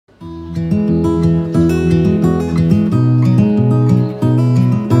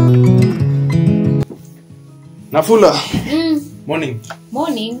Nafula. Morning.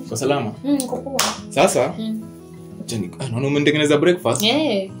 Morning. Kwa salama? Kwa poa. Sasa? Jeni, naona umetengeneza breakfast?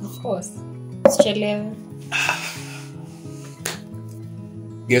 Yeah, of course. Sichelewe.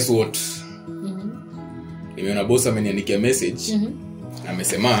 Guess what? Nimeona boss ameniandikia message.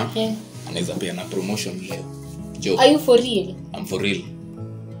 Amesema anaweza pia na promotion leo. Job. Are you for real? I'm for real.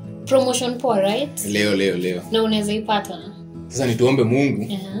 Promotion poa, right? Leo. Na unaweza ipata? Sasa nituombe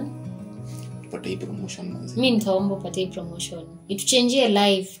Mungu. Tupate hii promotion mwanzo. Mimi nitaomba upate hii promotion. Ituchangie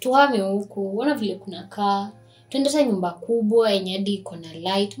life. Tuhame huko. Unaona vile kuna kaa. Tuende hata nyumba kubwa yenye hadi iko na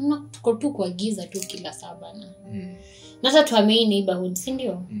light. Tuko tu kwa giza tu kila saa bana. Na hata tuhame hii neighborhood, si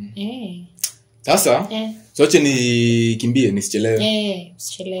ndio? Sasa? Sote nikimbie nisichelewe.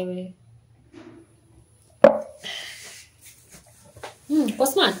 Usichelewe. Kwa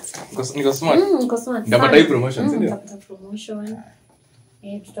smart. Niko smart. Kwa smart. Ndapata hii promotion, si ndio? Ndapata promotion.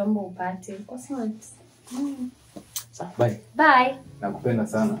 Tutaomba upate. Kwa smart. Bye. Bye. Nakupenda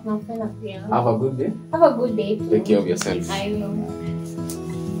sana. Nakupenda pia. Have a good day. Have a good day too. Take care of yourself. I will.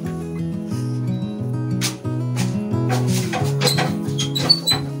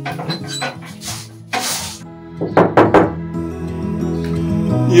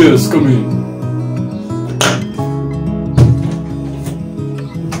 Yes, come in.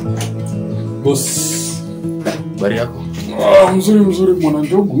 Boss, bari yako? Mzuri mwana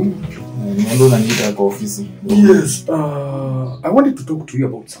Njogu. Ndio unaniita kwa ofisi. Yes, I wanted to talk to you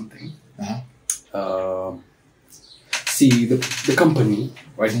about something. See, the company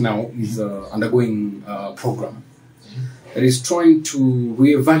right now is undergoing a program that is trying to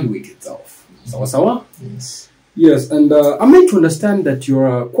reevaluate itself. Sawa? Yes, and I'm meant to understand that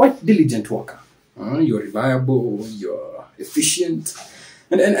you're a quite diligent worker. You're reliable, you're efficient,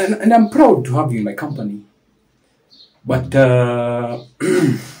 and I'm proud to have you in my company. But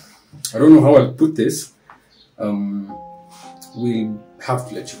I don't know how I'll put this. We'll have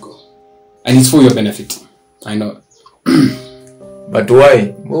to let you go, and it's for your benefit. I know. But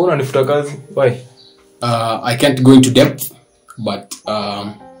why? Wewe unanifuta kazi? Why? I can't go into depth, but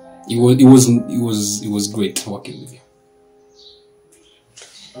it was great working with you.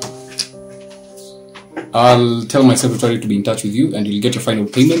 I'll tell my secretary to be in touch with you, and you'll get your final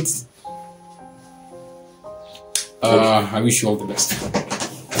payments. I wish you all the best.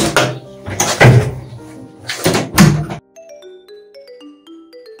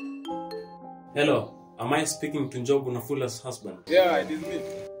 Hello, am I speaking to Njogu Nafula's husband? Yeah, it is me.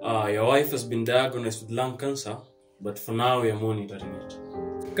 Your wife has been diagnosed with lung cancer, but for now we are monitoring it.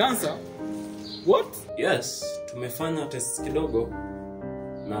 Cancer? What? Yes, tumefanya tests kidogo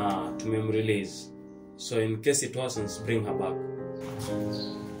na tumemrelease. So in case it worsens, bring her back.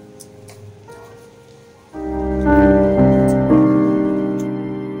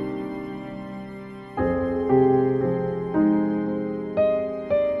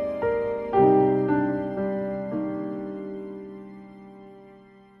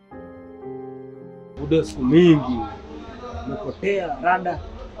 Muda siku mingi umepotea rada.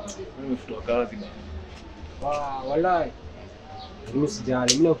 Nimefuta kazi bana. Wallahi. Mimi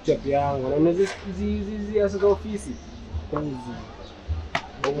sijali, mimi nakuchapia yangu. Na unaweza asaka ofisi. Kwanza.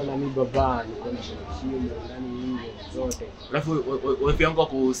 Bongo na mimi baba niko na shimo ndani hiyo zote. Alafu wife yangu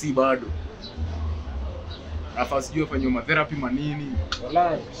ako si bado. Alafu sijui afanye therapy manini.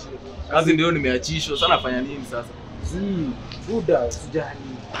 Wallahi. Kazi ndio nimeachishwa. Sana nafanya nini sasa? Buda usijali.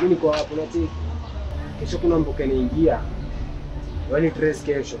 Mimi niko hapo na cheki. Kesho kuna mboka niingia. Wani trace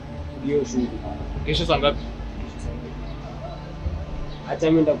kesho. Ndio shughuli. Kesho saa ngapi?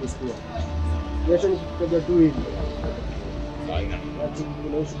 Acha mimi ndakusikia. Kesho nikikuja tu hivi. Haina. Ati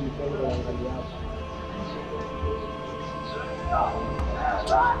kuna shughuli kwa angalia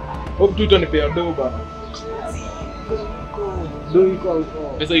hapa. Hope tu utanipea dogo bana. Ndio iko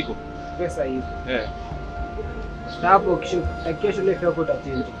huko. Pesa iko? Pesa hizo. Hapo kesho leo yako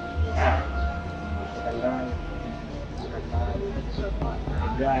utachange.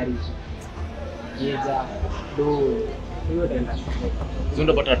 Gari. Jeza. Hiyo tenda. Sio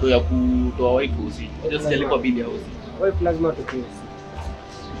ndapata do ya kutoa wife usi. Just jalipwa bili ya usi. Wife lazima tukiusi.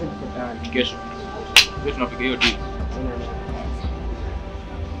 Kesho. Kesho tunapiga hiyo deal.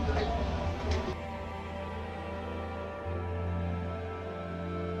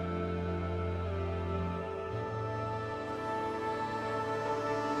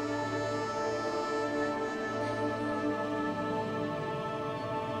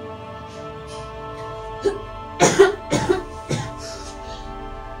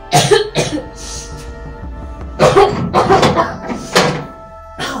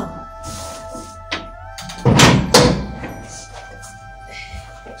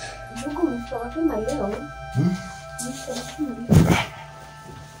 Njogu mapema leo.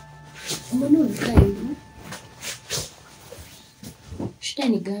 Shida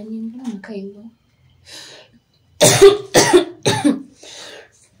ni gani? Mbona unakaa hivyo?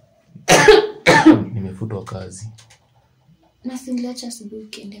 Nimefutwa kazi. Na singliacha asubuhi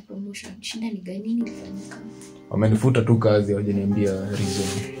ukienda promotion. Shida ni gani? Nini ilifanyika? Wamenifuta tu kazi, hawajaniambia reason.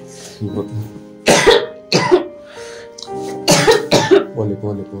 Pole.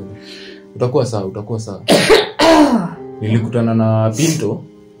 Utakuwa sawa. Nilikutana na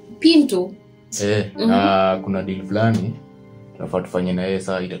Pinto. Na kuna deal fulani tunafaa tufanye na yeye,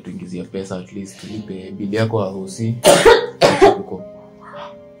 saa itatuingizia pesa, at least tulipe bili yako au si huko.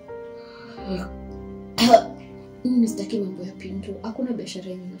 Mimi sitaki mambo ya Pinto. Hakuna biashara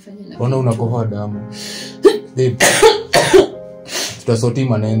yenye nafanya na. Mbona unakohoa damu? Tutasoti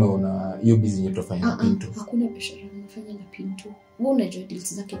maneno na hiyo busy yenye tutafanya na Pinto. Hakuna biashara nafanya na Pinto. Wewe unajua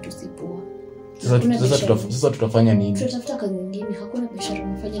deals zake tusipoa. Sasa tutafanya nini? Tutafuta kazi nyingine. Hakuna biashara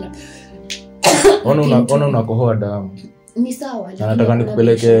nafanya na. Ona unakohoa damu. Ni sawa. Na nataka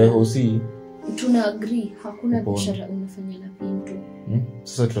nikupeleke hosi. Tuna agree hakuna biashara unafanya na Pinto.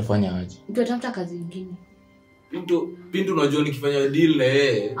 Sasa tutafanya aje? Tutafuta kazi nyingine. Pinto unajua nikifanya deal na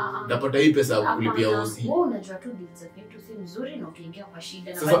yeye napata hii pesa ya kulipia hosi. Wewe unajua tu deals za Pinto si nzuri na ukiingia kwa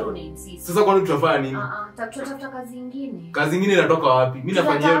shida na bado una insist. Sasa kwani tutafanya nini? Tutafuta kazi nyingine. Kazi nyingine inatoka wapi? Mimi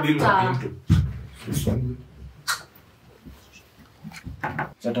nafanyia hiyo deal na Pinto.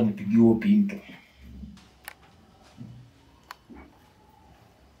 Sasa nipigie huo Pinto.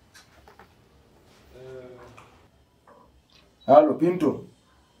 Halo Pinto.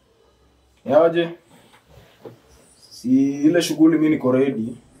 Yaje? Si ile shughuli mimi niko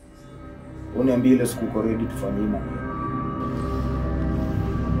ready. Uniambie ile siku uko ready tufanye nini?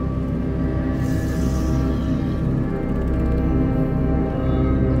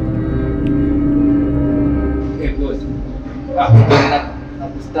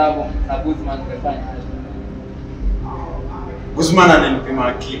 Guzman ananipima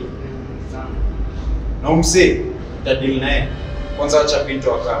akili. Na umse tadili naye. Kwanza acha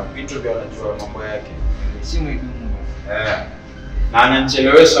Pinto akaa. Pinto ndio anajua mambo yake. Simu idumu. Na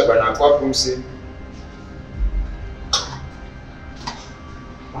ananichelewesha bana kwa kumse.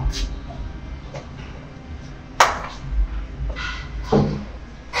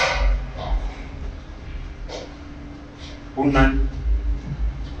 Una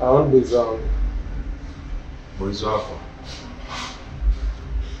boys wangu. Boys wako.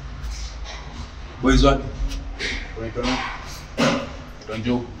 Boys wako. Unaitwa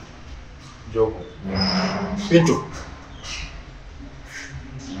Njogu. Pinto.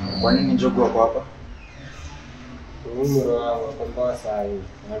 Kwa nini Njogu wako hapa? Umri wangu kwamba saa hii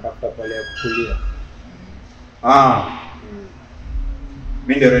natafuta pale ya kukulia.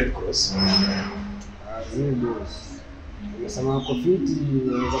 Mimi ndio Red Cross. Zii boss. Nimesema uko fiti,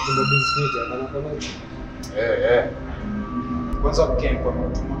 unaweza kwenda busy fit hapa na Kwanza weekend kwa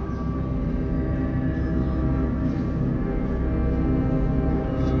mtuma.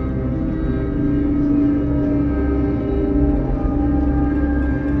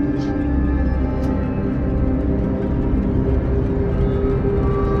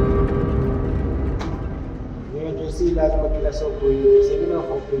 lazima kila soko hiyo. Sasa hivi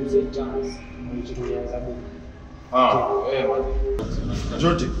nafa kumze chance. Nichitumia zabu.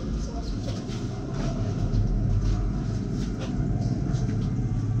 Jote.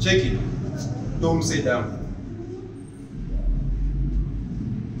 Check it. Don't sit down.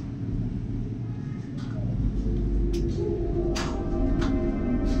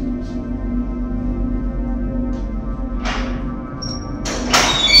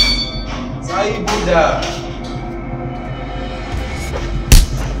 Sai Buddha.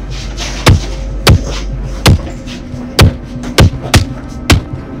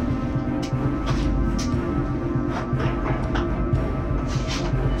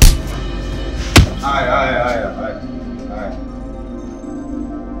 Haya.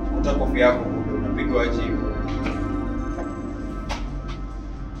 Kuta kofi yako Buddha, unapigwa aje hivyo?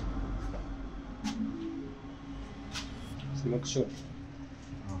 Smoke shot.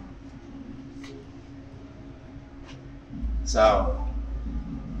 Sawa.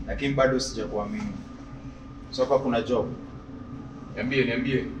 Lakini bado sijakuamini. Sasa kuna job.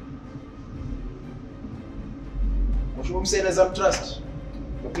 Niambie. Mshukuru msene za trust.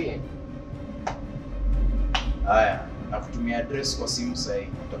 Okay. Haya, nakutumia address kwa simu sasa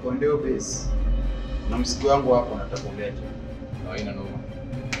hivi. Utakwendea base. Na mzigo wangu hapo natakuleta. Haina noma.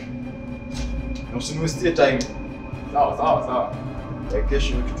 Na usiniwestie time. Sawa.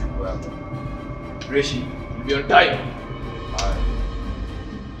 Kesho kitu kwa hapo. Fresh. You'll be on time. Haya.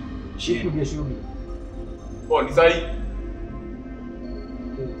 Shughuli. Oh, ni sahi.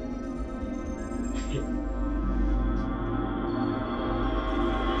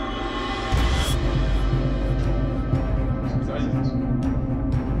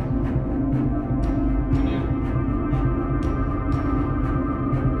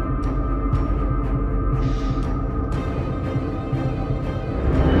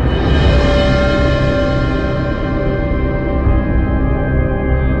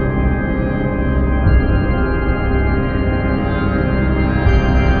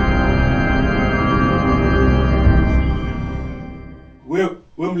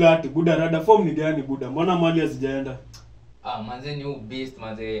 Wewe mlati buda rada form ni gani buda? Mbona mali hazijaenda? Manze ni beast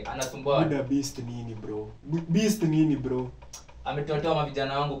manze anasumbua. Buda beast nini bro? Beast nini bro? Ametotoa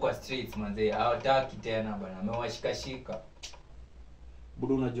mavijana wangu kwa streets manze. Hawataki tena bana. Amewashika.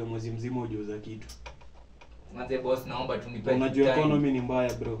 Buda unajua mwezi mzima hujauza kitu. Manze boss naomba tu nipe. Unajua economy ni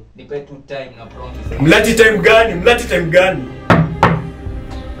mbaya bro. Nipe tu time na promise. Mlati time gani? Mlati time gani?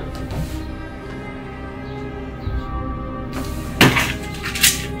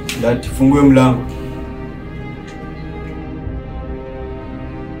 Mlati fungue mlango.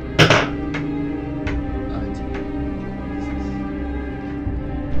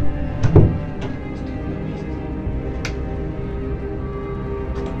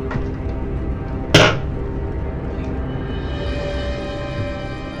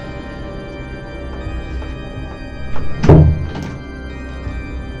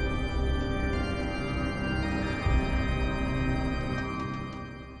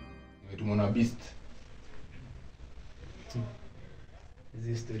 Beast.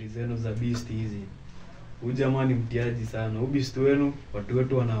 Hizi story zenu za beast hizi. Huyu jamaa ni mtiaji sana. Huyu beast wenu watu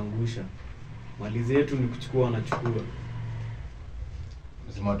wetu wanaangusha. Mali zetu ni kuchukua wanachukua.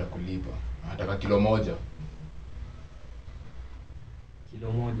 Lazima atakulipa. Anataka kilo moja.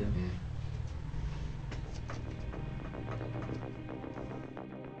 Kilo moja.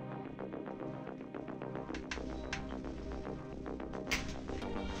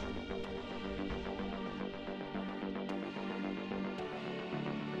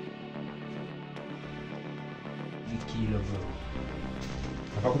 Kilo bro.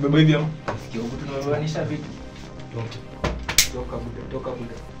 Nataka kubeba hivi ama? Sikio huko tunabebanisha vitu. Toka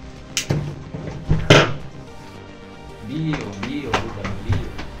buda. Bio buda bio.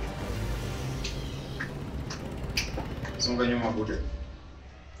 Songa nyuma bude.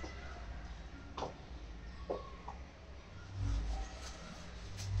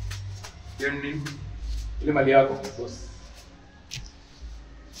 Nini? Ile mali yako boss.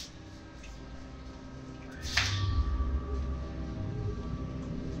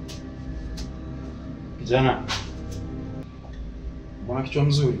 Kijana. Mbona kichwa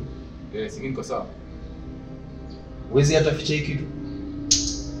mzuri? Simi niko sawa. Uwezi hata ficha hiki kitu.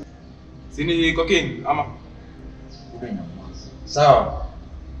 Sini cocaine ama sawa.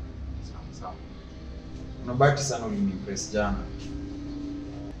 Sawa. Unabaki sana ulinimpress jana.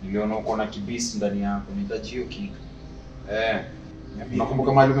 Niliona uko na kibisi ndani yako. Nihitaji hiyo kitu.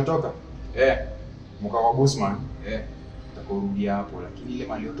 Unakumbuka mahali umetoka? Mka wa Guzman. Utakorudia hapo lakini ile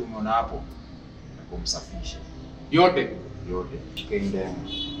mali yote umeona hapo utakomsafisha. yote. Kaenda.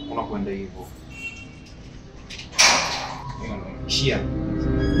 Kuna kwenda hivyo. Ishia.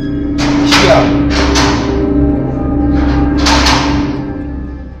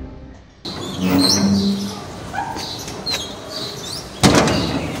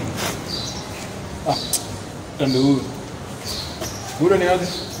 Tande huyu. Huyu ni aje?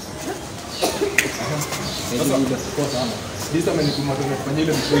 Sasa kwa sana. Lisa amenituma tunafanya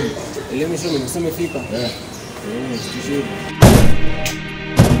ile mswali. Ile mswali nimesema fika. Sisi.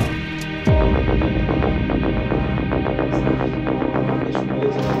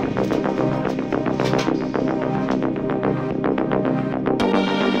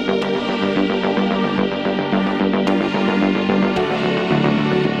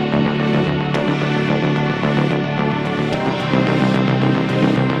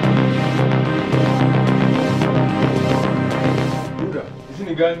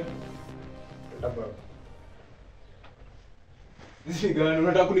 Gani? Hizi gani?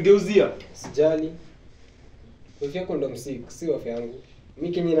 Unataka kunigeuzia? Sijali. Wifi yako ndo msiku, si wifi yangu.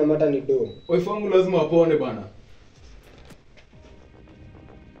 Mimi kenye na mata ni do. Wifi yangu lazima apone bana.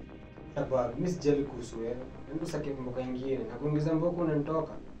 Tababu, mimi sijali kuhusu wewe. Hebu sake mboka nyingine na kuingiza mboko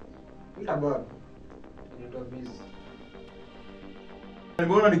unanitoka. Tababu. Ndio busy.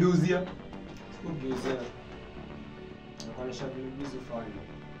 Mbona nigeuzia? Sikugeuzia. Nakuanisha busy fanya.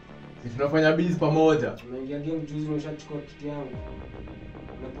 Sisi tunafanya busy pamoja. Tumeingia game juzi umeshachukua kiti yangu.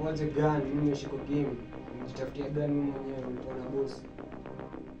 Unapoaje gani mimi nimeshika game. Nijitafutia gani mimi mwenyewe nilikuwa na boss.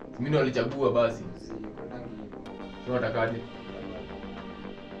 Mimi ndo alichagua basi. Sikondangi hivyo. Sio atakaje?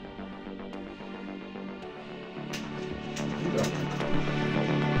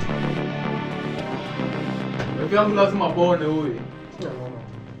 Wifi yangu lazima apone huyu.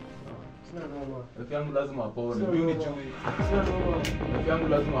 Wifi yangu lazima apone. Mimi ni chui. Wifi yangu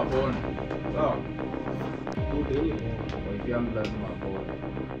lazima apone. Sawa? Wifi yangu lazima apone.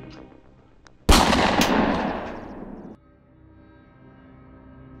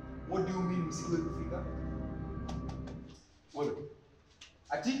 What do you mean msiwe kufika? Wewe.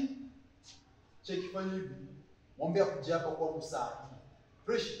 Ati? Cheki fanya hivi. Mwambie kuja hapa kwa msaada.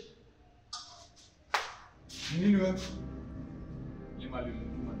 Fresh. Nini wewe? Lima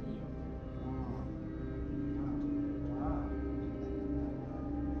lilimtuma ndio.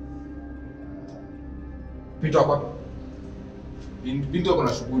 Pinto kwa. Pinto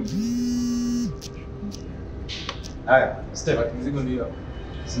kuna shughuli. Haya, step. Mzigo ndio.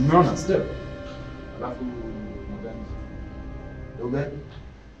 Simeona step. Alafu magani. Doga.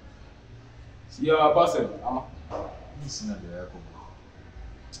 Si ya parcel ama Sina ndio yako.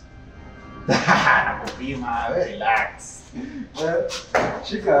 Nakupima, relax.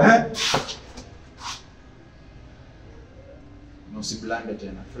 Shika. Na usiblande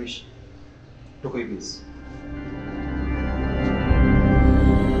tena, fresh. Toka hivi.